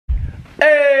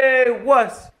Hey,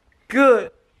 what's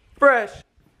good, fresh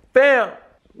fam?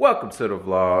 Welcome to the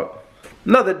vlog.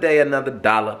 Another day, another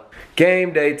dollar.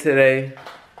 Game day today,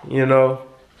 you know.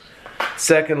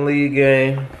 Second league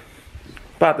game.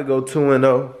 About to go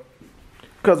 2-0.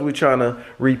 Because we're trying to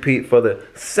repeat for the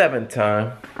 7th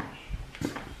time.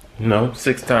 You know,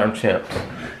 6-time champs.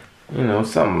 You know,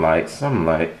 something light.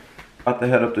 About to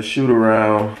head up to shoot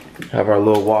around. Have our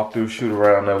little walkthrough shoot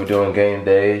around that we do on game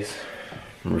days.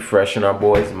 Refreshing our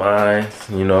boys' minds,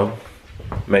 you know.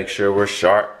 Make sure we're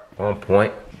sharp, on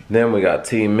point. Then we got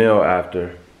team meal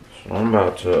after. So I'm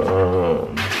about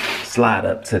to slide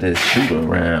up to this shoot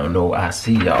around. Oh, I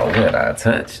see y'all when I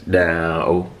touch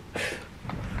down.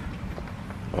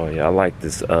 Oh yeah, I like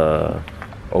this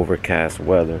overcast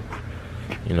weather.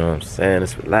 You know what I'm saying?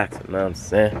 It's relaxing, you know what I'm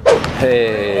saying?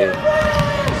 Hey.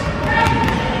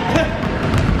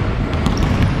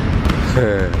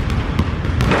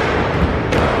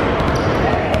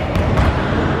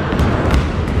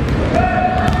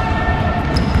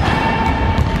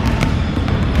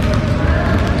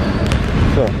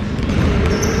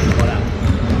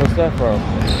 What's that from?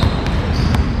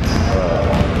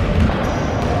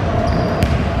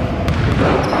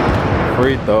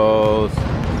 Free throws.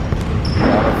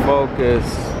 Gotta focus.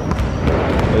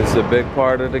 It's a big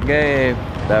part of the game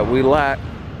that we lack.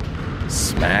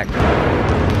 Smack.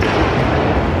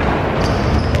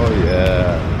 Oh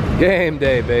yeah. Game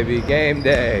day, baby. Game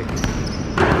day.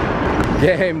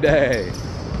 Game day.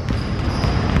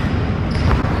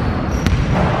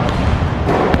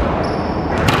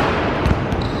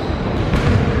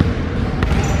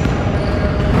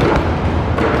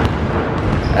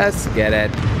 Let's get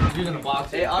it. You're gonna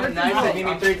box it. Hey, I'm nice at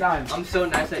you 3 times. I'm so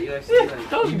nice at UFC.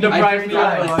 Don't deprive me.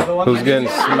 Who's getting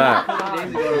smacked?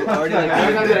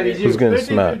 Who's getting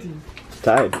smacked?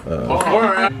 Tied.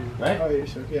 Right? Oh, yeah,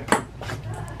 sure, yeah.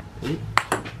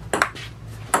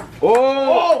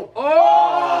 Oh!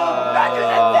 Oh! That's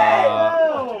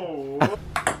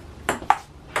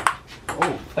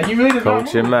Oh! Like you really did not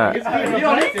Coach and Matt. You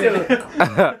don't need to.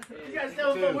 You gotta stay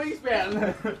with the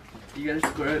wingspan. You gotta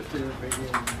square it to the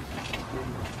freaking.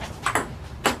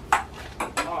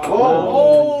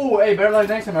 Oh! Hey, better luck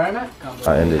next time, alright, Matt?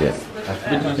 I ended it.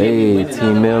 Hey,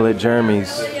 team meal at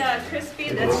Jeremy's. Yeah,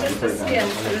 crispy, that's just the skin.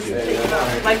 So this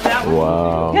is like that one.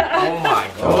 Wow. Oh my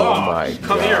god. Oh my god.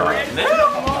 Come here right now.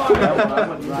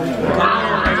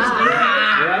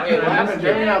 Hey, what happened?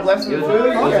 Jeremy not blessed with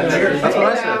food? That's what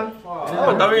I said. I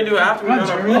thought we were gonna do after we got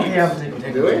our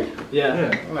meetings. Do we?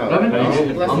 Yeah.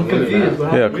 I'm confused.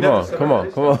 Yeah, come on.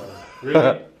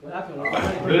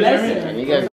 Really? You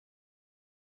guys.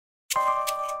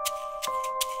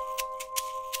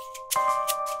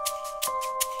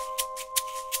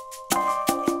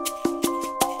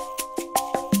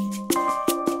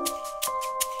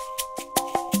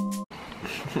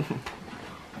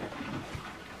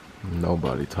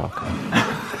 Nobody talking.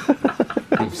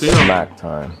 Smack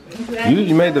time.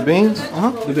 You made the beans?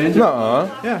 Uh-huh. The beans? Nuh-uh.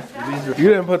 Yeah. The beans are. You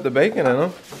didn't put the bacon in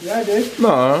them. Yeah, I did.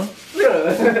 Nuh-uh.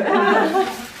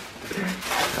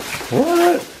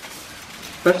 What?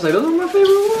 Especially those are my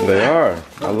favorite ones. They are.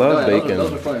 I love bacon.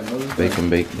 Those are fun. Those are Bacon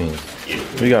baked beans.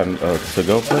 We got a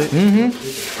to-go plate? Mm-hmm.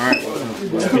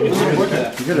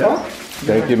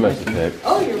 Thank you, Mr. Tech.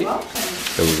 Oh, you're welcome.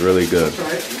 It was really good.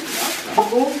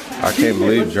 I can't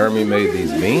believe Jeremy made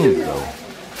these beans though.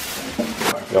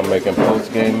 Y'all making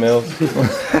post-game meals?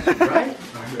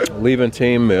 Leaving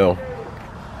team meal.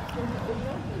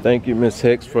 Thank you, Miss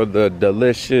Hicks, for the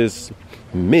delicious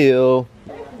meal.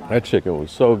 That chicken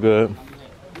was so good.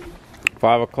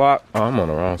 5 o'clock. Oh, I'm on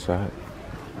the wrong side.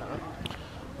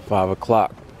 5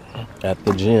 o'clock at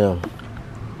the gym.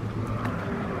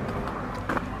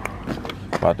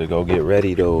 About to go get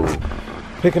ready though.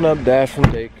 Picking up Dash from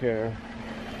daycare.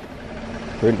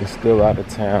 Brittany's still out of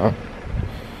town.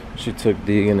 She took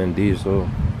Deegan and Diesel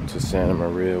to Santa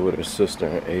Maria with her sister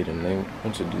and Aiden. They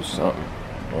went to do something.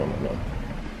 I don't know.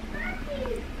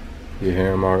 You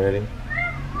hear him already?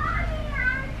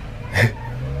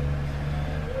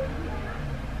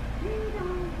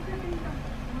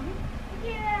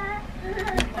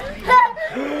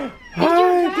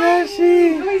 Hi,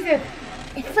 Dashi! Who is it?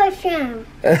 It's first round.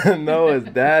 No, it's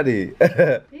Daddy.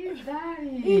 He's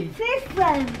daddy. It's first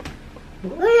round.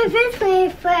 Where is this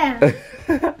place from?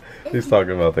 He's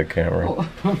talking about the camera.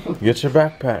 Get your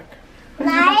backpack.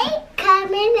 Like,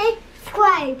 comment, and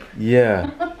subscribe.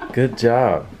 Yeah, good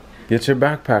job. Get your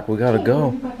backpack. We gotta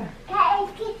go. Guys,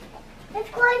 let's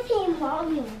go see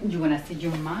mommy. You wanna see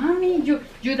your mommy?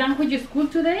 You done with your school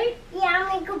today? Yeah,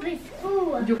 I'm gonna go to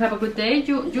school. You have a good day?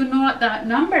 You know the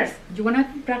numbers. You wanna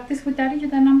practice with daddy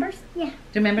the numbers? Yeah.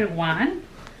 Remember 1,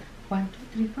 1,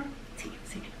 2, 3, 4.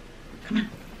 See. Come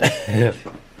on.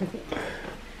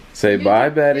 Say bye,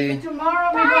 Betty. See you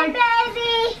tomorrow, my Bye, boy.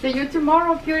 baby. See you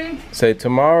tomorrow, cutie. Say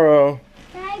tomorrow.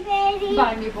 Bye, baby.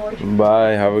 Bye, my boy.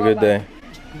 Bye. Have a good day.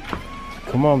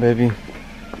 Come on, baby.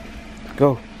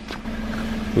 Go.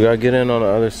 We gotta get in on the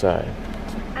other side.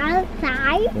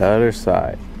 Outside? The other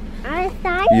side.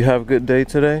 Outside? You have a good day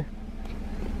today?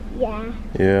 Yeah.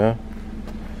 Yeah.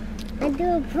 I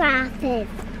do practice.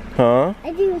 Huh?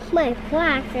 I do my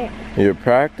practice. Your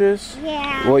practice?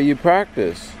 Yeah. What you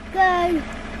practice? Good.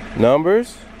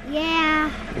 Numbers?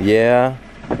 Yeah. Yeah.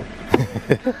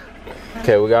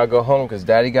 Okay, we gotta go home because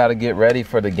Daddy gotta get ready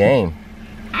for the game.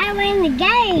 I win the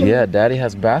game. Yeah, Daddy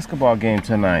has basketball game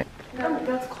tonight. No,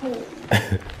 that's cold.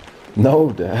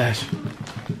 No, Dash.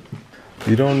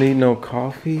 You don't need no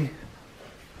coffee?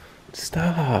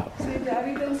 Stop. Say,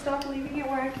 Daddy, don't stop leaving it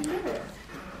where I can get it.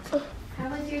 How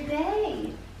was your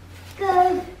day?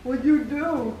 Good. What'd you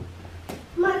do?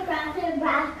 My practice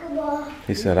basketball.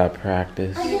 He said I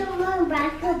practice. I do my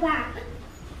basketball.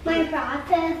 My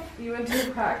practice. You went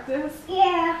to practice?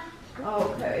 Yeah.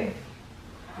 Oh, okay.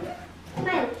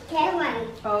 My camera.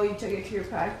 Oh, you took it to your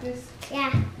practice?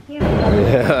 Yeah. Here.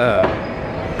 Yeah.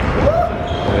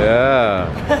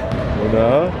 Yeah. You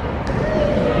know?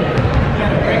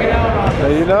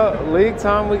 Hey, you know, league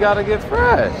time, we gotta get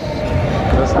fresh.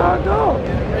 That's how it goes.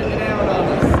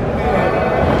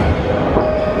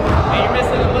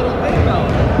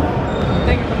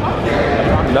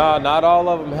 No, not all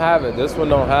of them have it. This one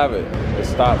don't have it. It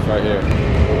stops right here.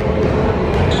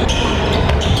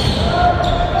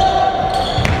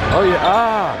 Oh yeah,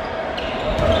 ah.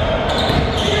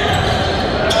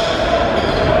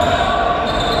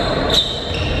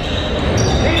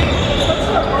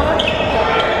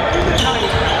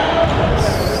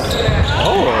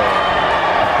 Oh.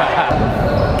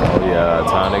 Oh yeah,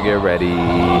 time to get ready.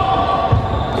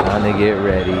 Time to get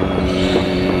ready.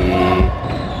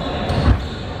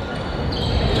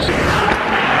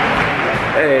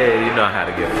 Hey, you know how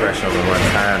to get fresh on the one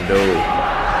time, dude.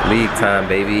 League time,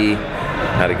 baby.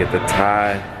 How to get the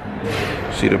tie.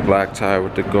 See the black tie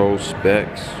with the gold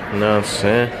specs. You know what I'm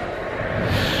saying?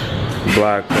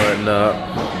 Black button up,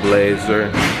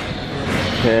 blazer,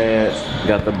 pants.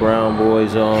 Got the brown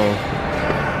boys on.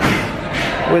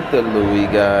 With the Louis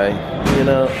guy. You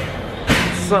know,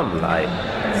 some light.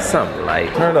 Some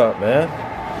light. Turn up, man.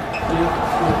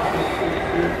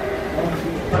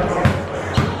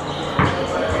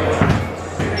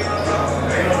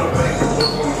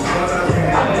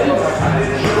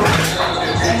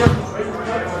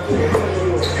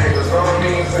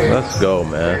 Let's go,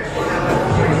 man.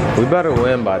 We better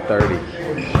win by 30.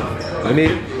 We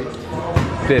need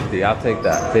 50. I'll take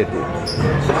that. 50.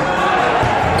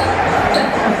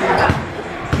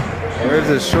 Where's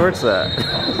his shorts at?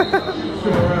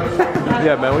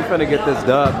 Yeah, man. We finna get this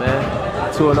dub, man.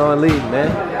 2-0 lead,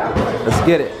 man. Let's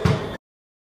get it.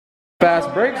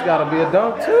 Fast breaks gotta be a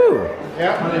dunk too.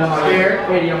 Yeah, I'm scared. I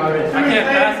can't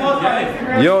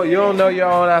pass. You don't know your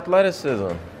own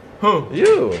athleticism. Who?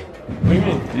 You.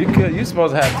 You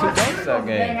supposed to have 2 dunks that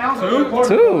game.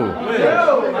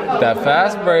 2? That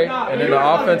fast break and then the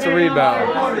offensive rebound.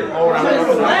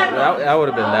 That would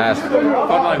have been nasty.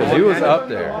 Because you was up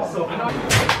there.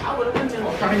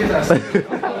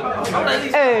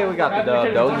 Hey, we got the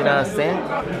dub though, you know what I'm saying?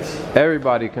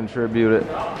 Everybody contributed.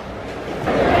 What's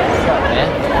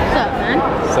up, man?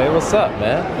 Say what's up,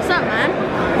 man. What's up, man?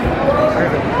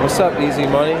 What's up, Easy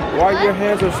Money? Why your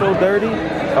hands are so dirty?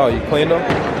 Oh, you cleaned them?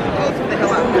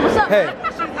 What's up, Hey, man?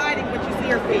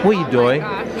 what you doing?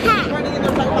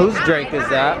 Whose drink is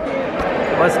that?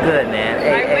 What's good, man?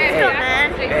 Hey,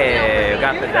 Hey,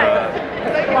 got the dub.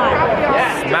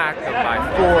 Smacked them by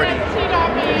 40.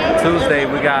 Tuesday,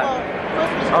 we got, I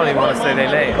don't even want to say their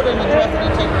name.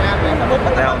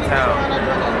 Downtown.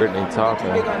 Brittany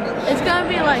talking. It's gonna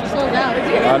be like sold out.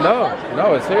 I know.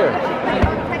 No, it's here.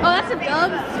 Oh, that's a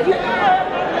dub.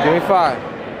 Give me 5.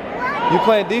 You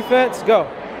playing defense? Go.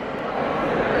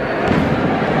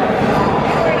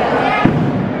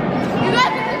 You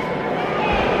got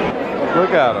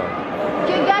Look at him.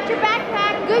 You got your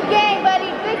backpack. Good game,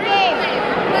 buddy. Good game.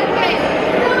 Good game.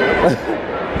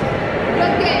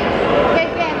 Good game.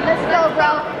 Good game. Let's go,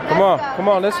 bro. Come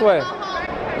on, this way.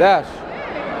 Dash.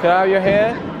 Can I have your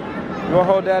hand? You want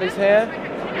to hold Daddy's hand?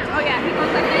 Oh yeah, he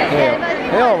goes like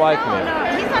this. He don't like me.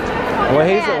 He's not trying to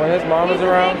When his mom is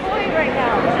around? right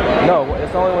now. No,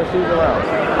 it's only when she's around.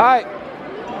 All right.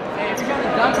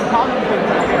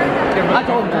 I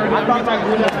told him. I thought I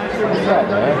would have. What's up,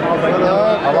 man?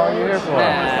 How long you here for?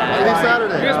 Maybe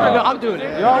Saturday. I'm doing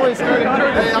it. You always Hey,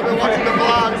 I've been watching the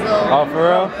vlogs though. Oh, for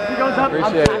real? He goes up.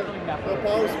 Appreciate it.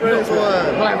 Palm Springs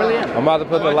one. I'm about to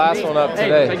put the last one up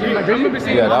today.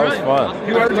 Yeah, that was fun.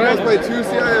 You guys play 2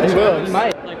 CIF champs?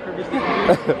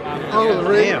 Oh, the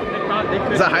ring.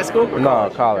 Is that high school? No,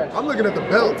 college. I'm looking at the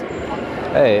belt.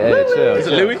 Hey, chill. Is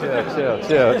it Louis?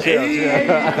 Chill.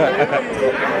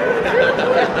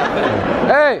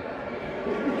 Hey!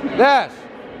 Dash!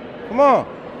 Come on.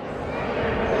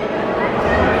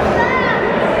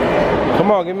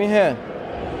 Come on, give me a hand.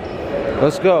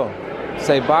 Let's go.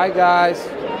 Say bye, guys.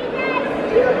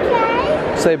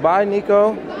 Say bye,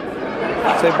 Nico.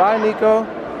 Say bye, Nico.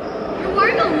 You're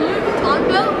wearing a Louis Vuitton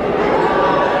belt?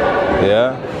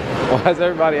 Yeah? Why does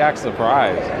everybody act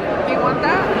surprised? Do you want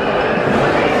that?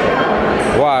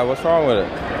 Why? What's wrong with it?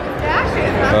 Dash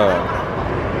it.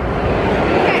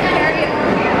 You can't carry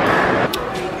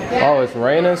it. Oh, it's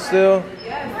raining still?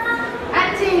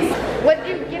 Auntie, what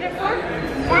did you get it for?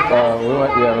 We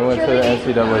went to the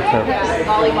NCAA tournament.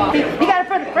 Volleyball. You got it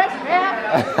for the freshman.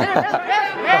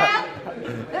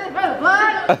 This is for the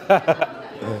blood.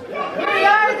 Here we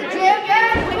are at the gym,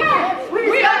 guys. We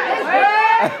got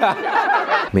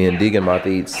this. Me and Deegan about to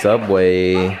eat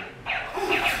Subway.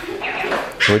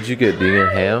 What'd you get,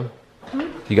 Deegan? Ham?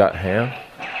 You got ham?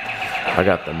 I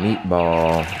got the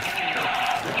meatball.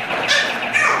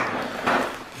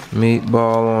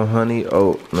 Meatball on honey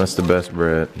oat. That's the best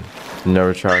bread. You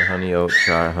never tried honey oat?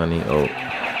 Try honey oat.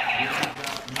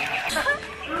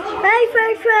 Hi,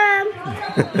 friend.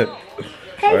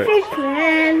 Hi,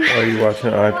 friend. Are you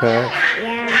watching iPad?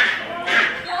 Yeah.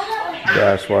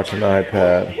 Dash watching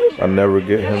iPad. I never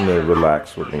get him to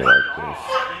relax with me like this.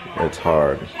 It's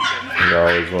hard. He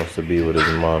always wants to be with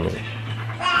his mommy.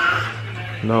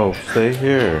 No, stay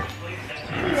here.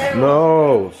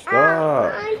 No,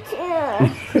 stop.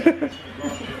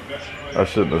 I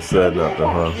shouldn't have said nothing,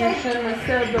 huh? You shouldn't have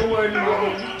said the word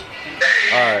mommy.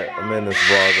 Alright, I'm in this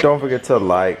vlog. Don't forget to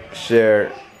like,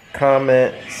 share,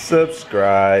 comment,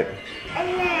 subscribe. And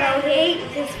then I hate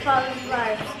this father's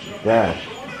life. Dash.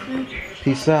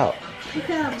 Peace out.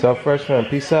 Tell freshman,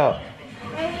 peace out.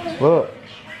 Look.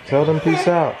 Tell them peace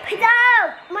out. Peace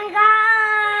out. Oh my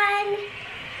God.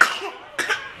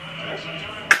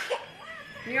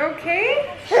 You okay?